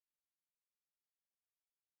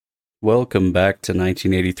Welcome back to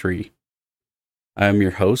 1983. I am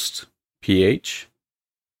your host, PH,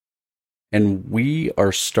 and we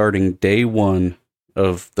are starting day one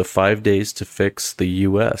of the 5 days to fix the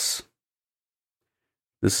US.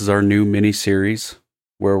 This is our new mini-series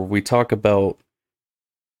where we talk about,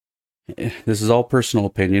 this is all personal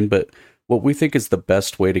opinion, but what we think is the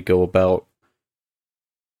best way to go about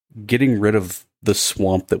getting rid of the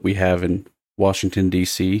swamp that we have in Washington,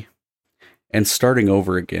 D.C., and starting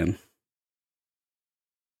over again.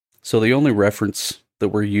 So the only reference that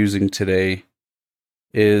we're using today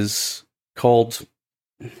is called,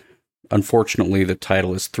 unfortunately, the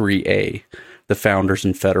title is 3A, The Founders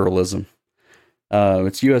and Federalism.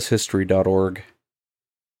 It's ushistory.org.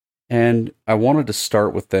 And I wanted to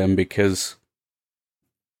start with them because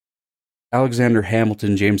Alexander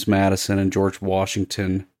Hamilton, James Madison, and George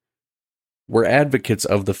Washington were advocates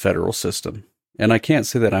of the federal system. And I can't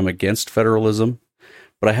say that I'm against federalism,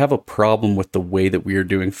 but I have a problem with the way that we are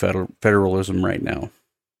doing federalism right now.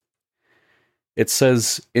 It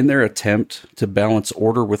says, in their attempt to balance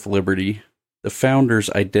order with liberty, the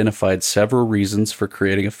founders identified several reasons for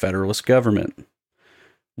creating a federalist government.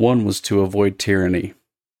 One was to avoid tyranny.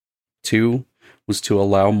 Two was to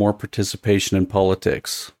allow more participation in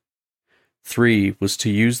politics. Three was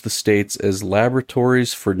to use the states as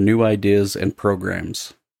laboratories for new ideas and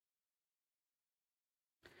programs.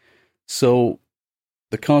 So,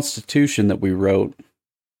 the Constitution that we wrote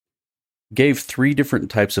gave three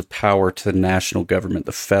different types of power to the national government,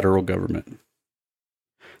 the federal government.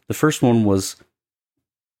 The first one was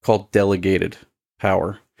called delegated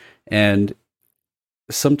power, and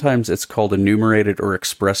sometimes it's called enumerated or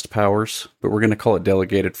expressed powers, but we're going to call it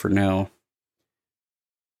delegated for now.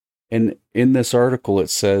 And in this article it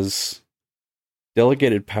says,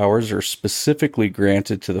 delegated powers are specifically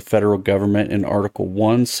granted to the federal government in Article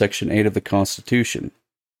 1, Section 8 of the Constitution.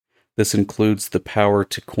 This includes the power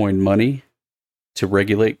to coin money, to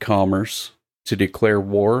regulate commerce, to declare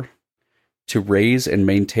war, to raise and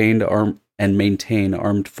maintain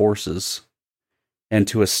armed forces, and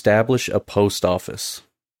to establish a post office.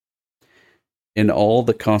 In all,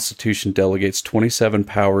 the Constitution delegates 27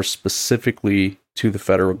 powers specifically to the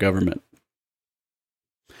federal government.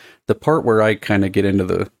 The part where I kind of get into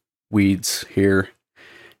the weeds here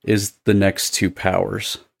is the next two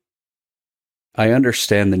powers. I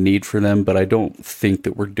understand the need for them, but I don't think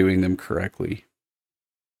that we're doing them correctly.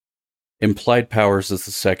 Implied powers is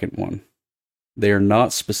the second one. They are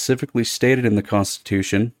not specifically stated in the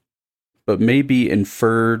Constitution, but may be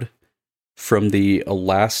inferred from the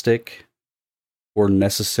elastic or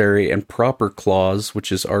necessary and proper clause, which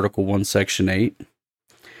is Article 1, Section 8.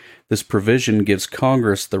 This provision gives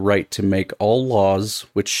Congress the right to make all laws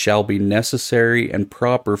which shall be necessary and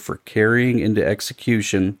proper for carrying into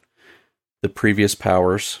execution the previous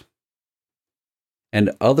powers and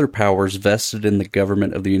other powers vested in the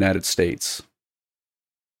government of the United States.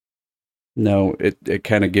 No, it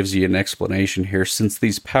kind of gives you an explanation here. Since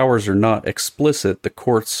these powers are not explicit, the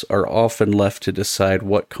courts are often left to decide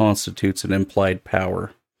what constitutes an implied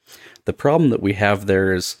power. The problem that we have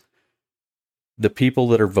there is the people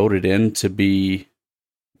that are voted in to be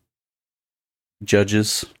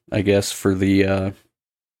judges, I guess, for the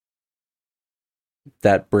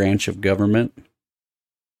that branch of government,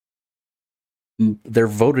 they're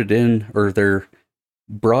voted in, or they're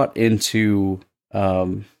brought into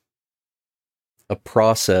a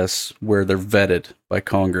process where they're vetted by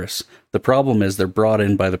Congress. The problem is they're brought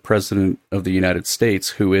in by the President of the United States,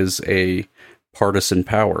 who is a partisan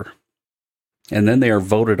power. And then they are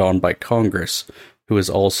voted on by Congress, who is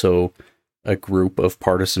also a group of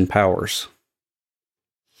partisan powers.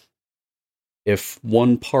 If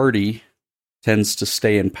one party tends to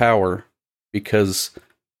stay in power because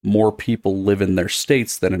more people live in their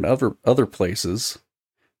states than in other places,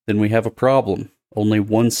 then we have a problem. Only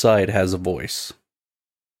one side has a voice.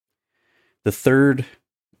 The third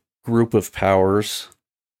group of powers,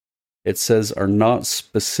 it says, are not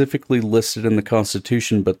specifically listed in the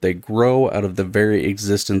Constitution, but they grow out of the very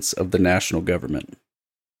existence of the national government.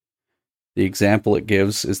 The example it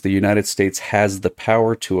gives is the United States has the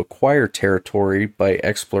power to acquire territory by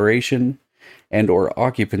exploration and or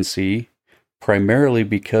occupancy, primarily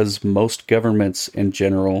because most governments in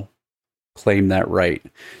general claim that right.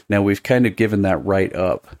 Now, we've kind of given that right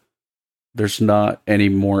up. There's not any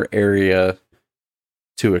more area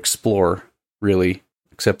to explore, really,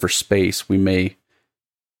 except for space. We may,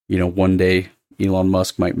 one day Elon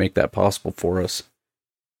Musk might make that possible for us.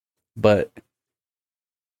 But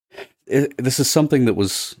this is something that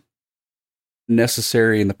was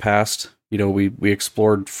necessary in the past. We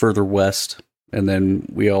explored further west, and then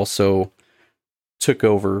we also took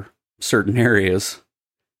over certain areas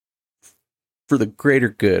for the greater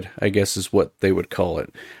good, I guess is what they would call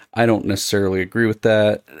it. I don't necessarily agree with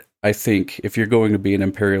that. I think if you're going to be an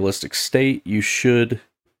imperialistic state, you should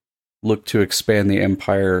look to expand the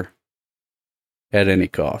empire at any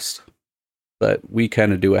cost. But we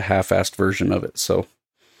kind of do a half-assed version of it. So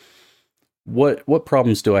what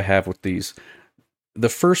problems do I have with these? The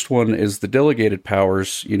first one is the delegated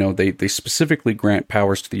powers. They specifically grant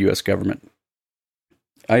powers to the U.S. government.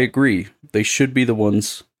 I agree. They should be the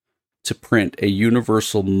ones to print a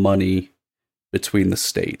universal money between the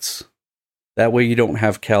states. That way you don't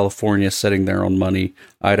have California setting their own money,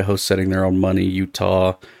 Idaho setting their own money,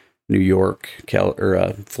 Utah, New York,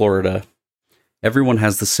 Florida. Everyone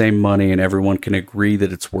has the same money and everyone can agree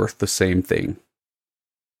that it's worth the same thing.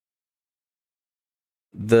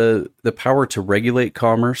 The power to regulate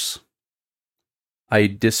commerce, I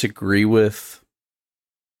disagree with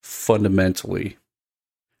fundamentally.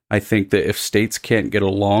 I think that if states can't get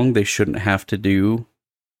along, they shouldn't have to do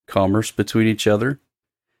commerce between each other,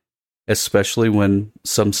 especially when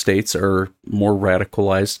some states are more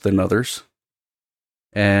radicalized than others.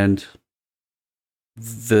 And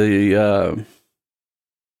the,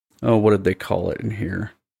 what did they call it in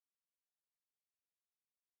here?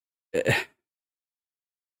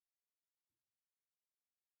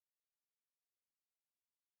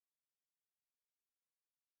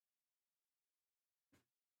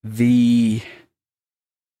 The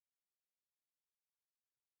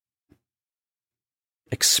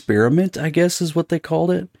experiment, I guess, is what they called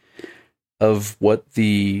it, of what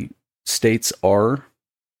the states are,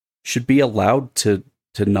 should be allowed to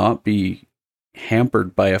not be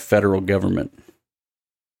hampered by a federal government.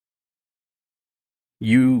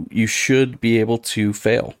 You should be able to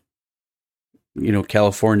fail.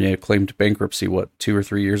 California claimed bankruptcy, 2 or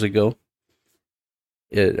 3 years ago?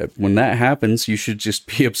 When that happens, you should just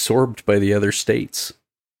be absorbed by the other states.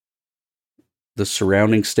 The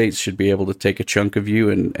surrounding states should be able to take a chunk of you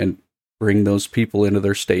and bring those people into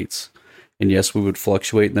their states. And yes, we would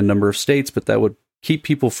fluctuate in the number of states, but that would keep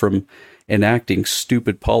people from enacting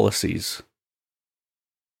stupid policies.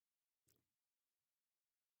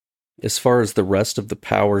 As far as the rest of the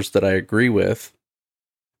powers that I agree with,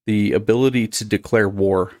 the ability to declare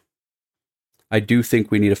war, I do think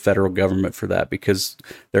we need a federal government for that, because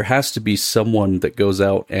there has to be someone that goes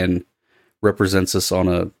out and represents us on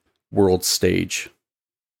a world stage.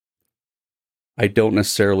 I don't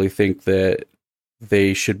necessarily think that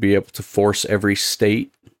they should be able to force every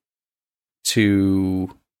state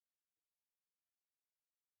to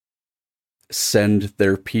send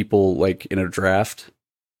their people like in a draft.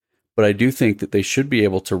 But I do think that they should be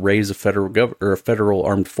able to raise a federal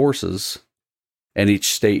armed forces, and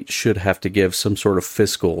each state should have to give some sort of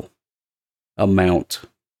fiscal amount,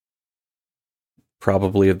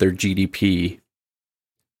 probably of their GDP,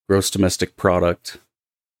 gross domestic product,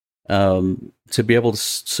 to be able to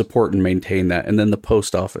support and maintain that. And then the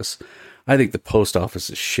post office. I think the post office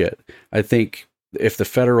is shit. I think if the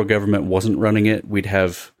federal government wasn't running it, we'd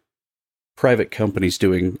have private companies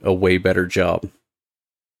doing a way better job.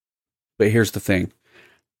 But here's the thing.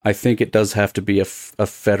 I think it does have to be a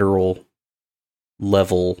federal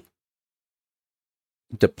level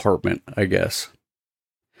department, I guess.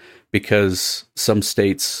 Because some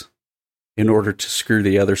states, in order to screw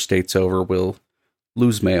the other states over, will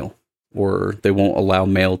lose mail, or they won't allow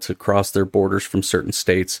mail to cross their borders from certain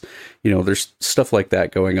states. There's stuff like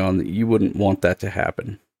that going on that you wouldn't want that to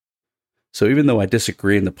happen. So even though I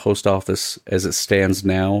disagree in the post office as it stands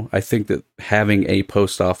now, I think that having a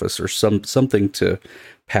post office or something to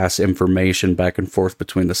pass information back and forth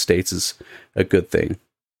between the states is a good thing.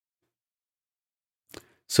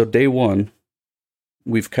 So day one,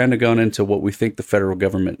 we've kind of gone into what we think the federal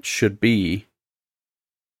government should be.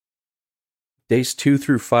 Days 2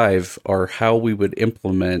 through 5 are how we would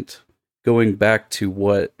implement, going back to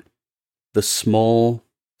what the small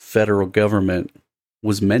federal government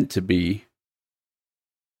was meant to be,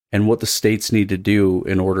 and what the states need to do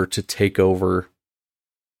in order to take over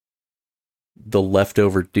the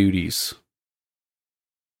leftover duties.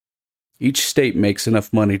 Each state makes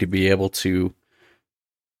enough money to be able to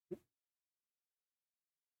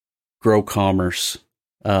grow commerce,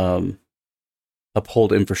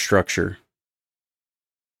 uphold infrastructure,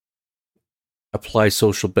 apply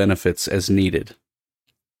social benefits as needed.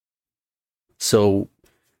 So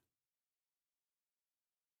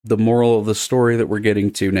the moral of the story that we're getting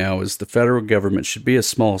to now is the federal government should be as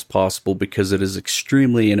small as possible, because it is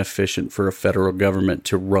extremely inefficient for a federal government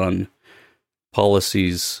to run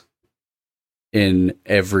policies in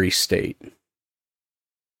every state.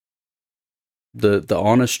 The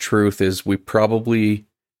honest truth is we probably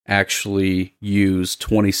actually use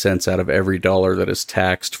 20 cents out of every dollar that is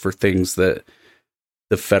taxed for things that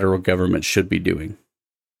the federal government should be doing.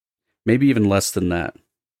 Maybe even less than that.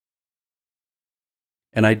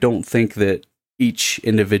 And I don't think that each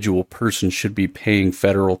individual person should be paying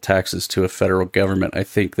federal taxes to a federal government. I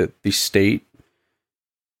think that the state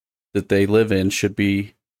that they live in should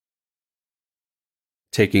be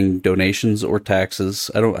taking donations or taxes.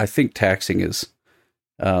 I think taxing is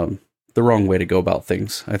the wrong way to go about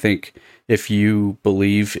things. I think if you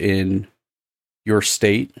believe in your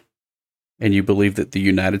state and you believe that the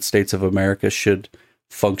United States of America should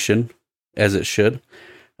function as it should,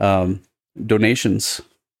 donations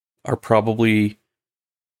are probably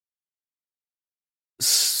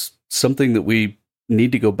something that we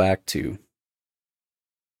need to go back to.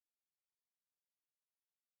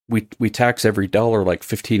 We tax every dollar like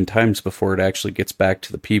 15 times before it actually gets back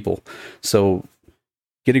to the people. So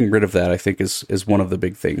getting rid of that, I think, is one of the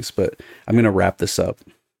big things. But I'm going to wrap this up.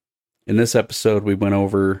 In this episode, we went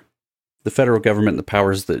over the federal government and the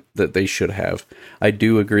powers that they should have. I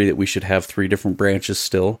do agree that we should have 3 different branches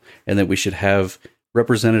still, and that we should have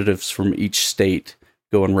representatives from each state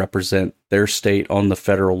go and represent their state on the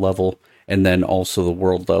federal level and then also the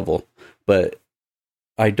world level. But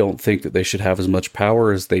I don't think that they should have as much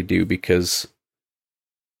power as they do, because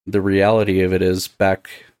the reality of it is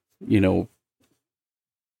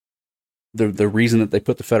the reason that they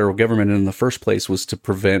put the federal government in the first place was to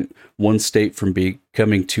prevent one state from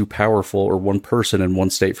becoming too powerful, or one person in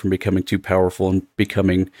one state from becoming too powerful and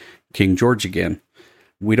becoming King George again.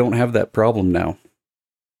 We don't have that problem now.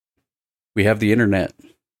 We have the internet.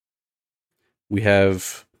 We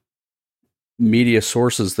have media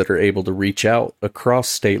sources that are able to reach out across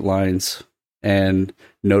state lines and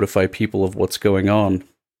notify people of what's going on.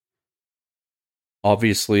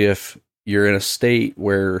 Obviously, if you're in a state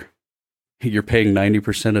where you're paying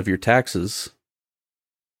 90% of your taxes,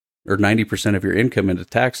 or 90% of your income into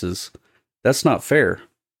taxes, that's not fair.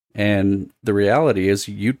 And the reality is,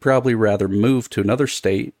 you'd probably rather move to another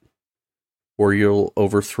state or you'll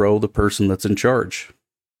overthrow the person that's in charge.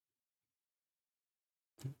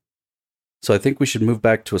 So I think we should move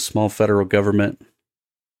back to a small federal government.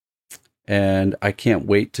 And I can't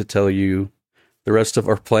wait to tell you the rest of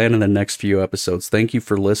our plan in the next few episodes. Thank you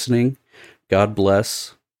for listening. God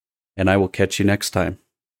bless. And I will catch you next time.